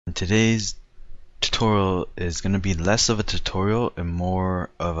Today's tutorial is going to be less of a tutorial and more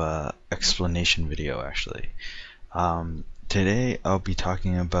of a explanation video actually. Today I'll be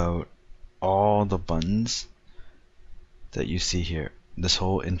talking about all the buttons that you see here. This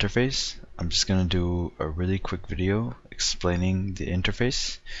whole interface. I'm just going to do a really quick video explaining the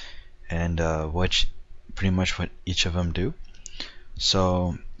interface and pretty much what each of them do.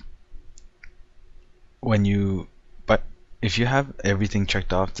 So if you have everything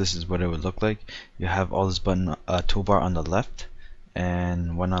checked off, this is what it would look like. You have all this button toolbar on the left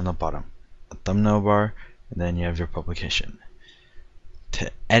and one on the bottom, a thumbnail bar, and then you have your publication. To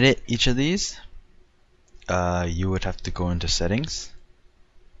edit each of these, you would have to go into settings,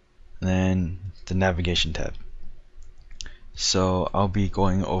 and then the navigation tab. So I'll be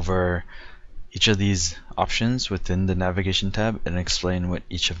going over each of these options within the navigation tab and explain what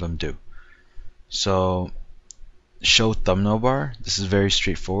each of them do. So show thumbnail bar, this is very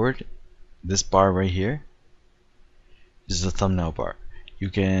straightforward. This bar right here is the thumbnail bar. You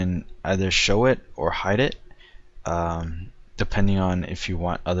can either show it or hide it, depending on if you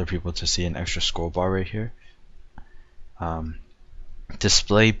want other people to see an extra scroll bar right here.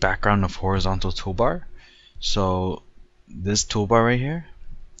 Display background of horizontal toolbar. So this toolbar right here,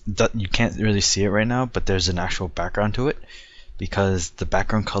 you can't really see it right now, but there's an actual background to it, because the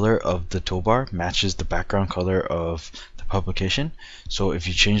background color of the toolbar matches the background color of the publication. So if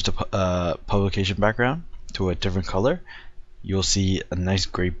you change the publication background to a different color, you'll see a nice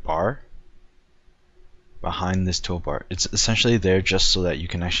gray bar behind this toolbar. It's essentially there just so that you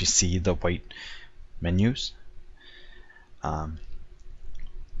can actually see the white menus.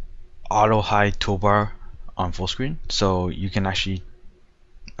 Auto hide toolbar on full screen, so you can actually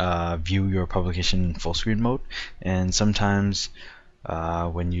view your publication in full screen mode, and sometimes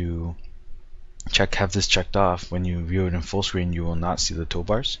when you have this checked off, when you view it in full screen, you will not see the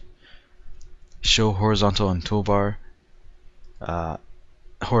toolbars. Show horizontal and toolbar,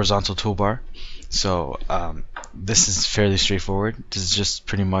 horizontal toolbar. So this is fairly straightforward. This is just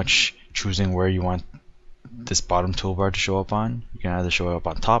pretty much choosing where you want this bottom toolbar to show up on. You can either show it up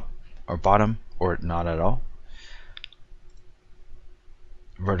on top or bottom or not at all.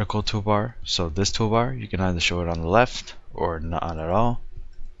 Vertical toolbar, so this toolbar, you can either show it on the left or not at all.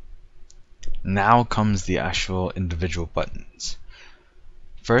 Now comes the actual individual buttons.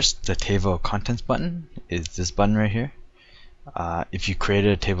 First, the table of contents button is this button right here. If you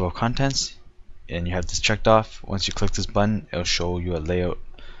created a table of contents and you have this checked off, once you click this button, it'll show you a layout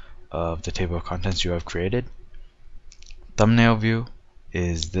of the table of contents you have created. Thumbnail view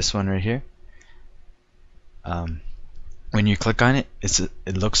is this one right here. When you click on it,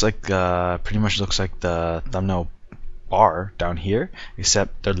 it looks like pretty much looks like the thumbnail bar down here,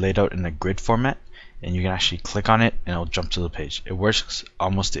 except they're laid out in a grid format, and you can actually click on it and it'll jump to the page. It works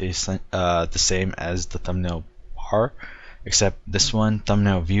almost the same as the thumbnail bar, except this one,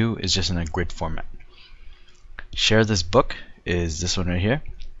 thumbnail view, is just in a grid format. Share this book is this one right here.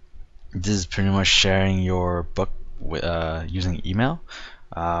 This is pretty much sharing your book using email.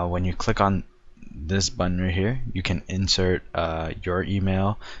 When you click on this button right here, you can insert your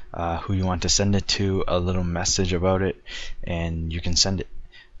email, who you want to send it to, a little message about it, and you can send it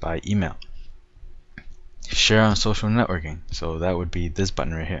by email. Share on social networking, so that would be this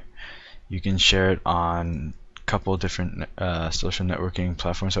button right here. You can share it on a couple different social networking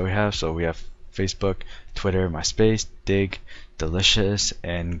platforms that we have. So we have Facebook, Twitter, MySpace, Dig, Delicious,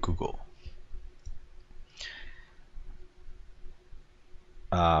 and Google.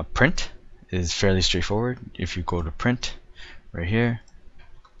 Print is fairly straightforward. If you go to print right here,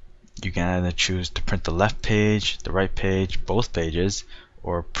 you can either choose to print the left page, the right page, both pages,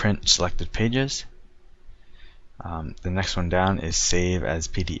 or print selected pages. The next one down is save as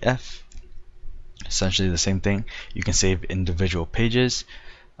PDF. Essentially the same thing. You can save individual pages,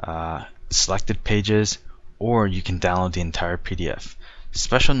 selected pages, or you can download the entire PDF.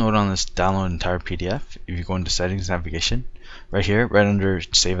 Special note on this download entire PDF: if you go into settings navigation, right here, right under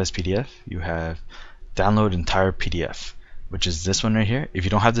save as PDF, you have download entire PDF, which is this one right here. If you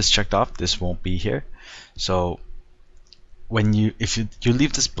don't have this checked off, this won't be here. So if you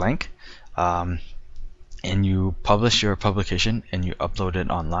leave this blank, and you publish your publication and you upload it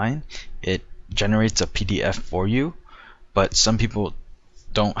online, it generates a PDF for you, but some people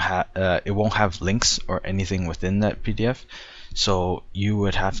don't have it won't have links or anything within that PDF. So you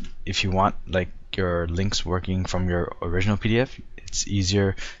would have, if you want like your links working from your original PDF, it's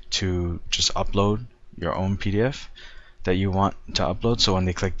easier to just upload your own PDF that you want to upload. So when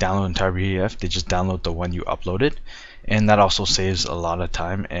they click download entire PDF, they just download the one you uploaded, and that also saves a lot of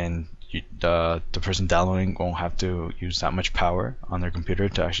time, and the person downloading won't have to use that much power on their computer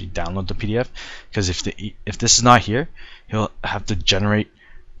to actually download the PDF, because if this is not here, he'll have to generate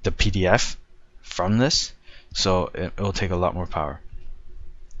the PDF from this, so it will take a lot more power.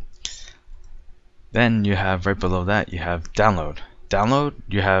 Then you have right below that, you have download. Download,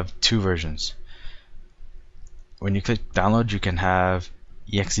 you have two versions. When you click download, you can have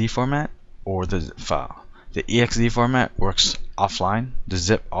exe format or the zip file. The exe format works offline. The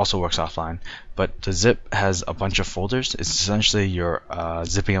zip also works offline, but the zip has a bunch of folders. It's essentially you're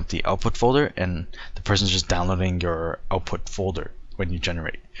zipping up the output folder, and the person's just downloading your output folder when you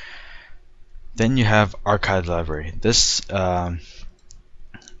generate. Then you have archive library. This right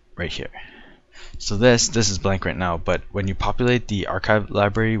here. So this is blank right now, but when you populate the archive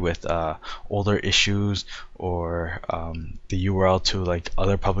library with older issues or the URL to like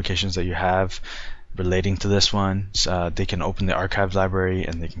other publications that you have relating to this one, they can open the archive library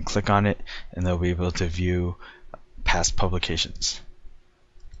and they can click on it, and they'll be able to view past publications.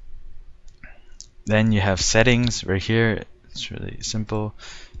 Then you have settings right here. It's really simple.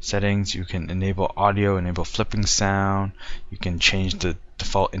 Settings, you can enable audio, enable flipping sound, you can change the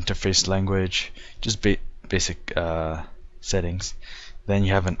default interface language, just basic settings. Then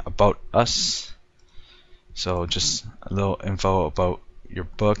you have an about us, so just a little info about your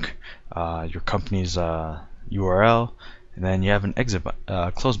book, your company's URL, and then you have an exit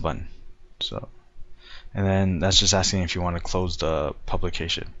close button. So, and then that's just asking if you want to close the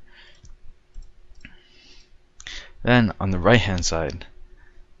publication. Then on the right hand side,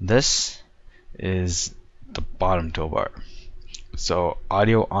 this is the bottom toolbar. So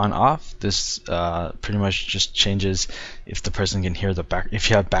audio on off, this pretty much just changes if the person can hear the back. If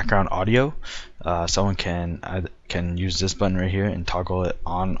you have background audio, someone can use this button right here and toggle it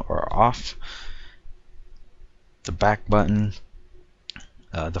on or off. The back button,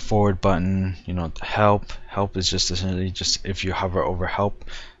 the forward button, the help is just essentially just if you hover over help,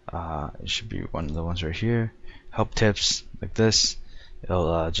 it should be one of the ones right here. Help tips like this.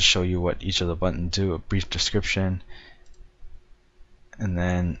 It'll just show you what each of the buttons do, a brief description. And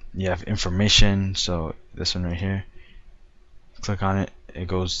then you have information, so this one right here, click on it, it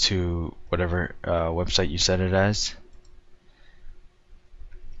goes to whatever website you set it as.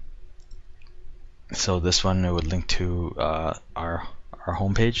 So this one, it would link to our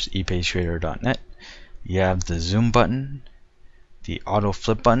homepage, epagecreator.net. You have the zoom button, the auto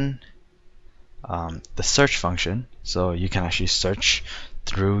flip button, the search function, so you can actually search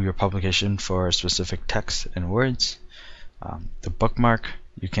through your publication for specific text and words. The bookmark,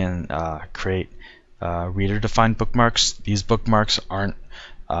 you can create reader-defined bookmarks. These bookmarks aren't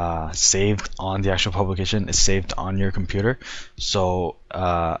saved on the actual publication, it's saved on your computer. So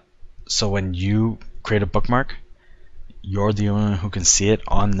when you create a bookmark, you're the only one who can see it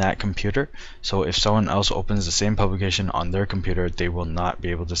on that computer. So if someone else opens the same publication on their computer, they will not be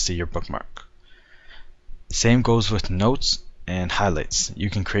able to see your bookmark. Same goes with notes and highlights.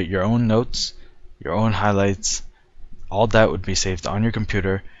 You can create your own notes, your own highlights. All that would be saved on your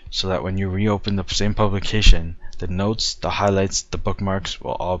computer, so that when you reopen the same publication, the notes, the highlights, the bookmarks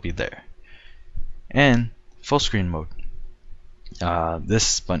will all be there. And full screen mode,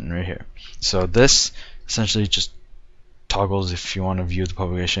 this button right here. So this essentially just toggles if you want to view the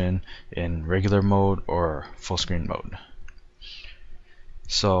publication in regular mode or full screen mode.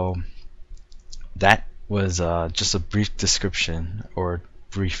 So that was just a brief description or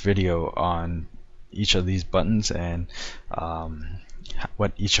brief video on each of these buttons and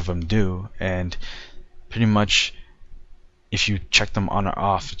what each of them do. And pretty much if you check them on or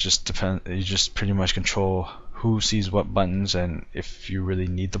off, it just depends. You just pretty much control who sees what buttons, and if you really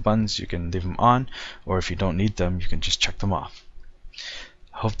need the buttons, you can leave them on, or if you don't need them, you can just check them off.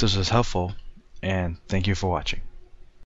 I hope this was helpful, and thank you for watching.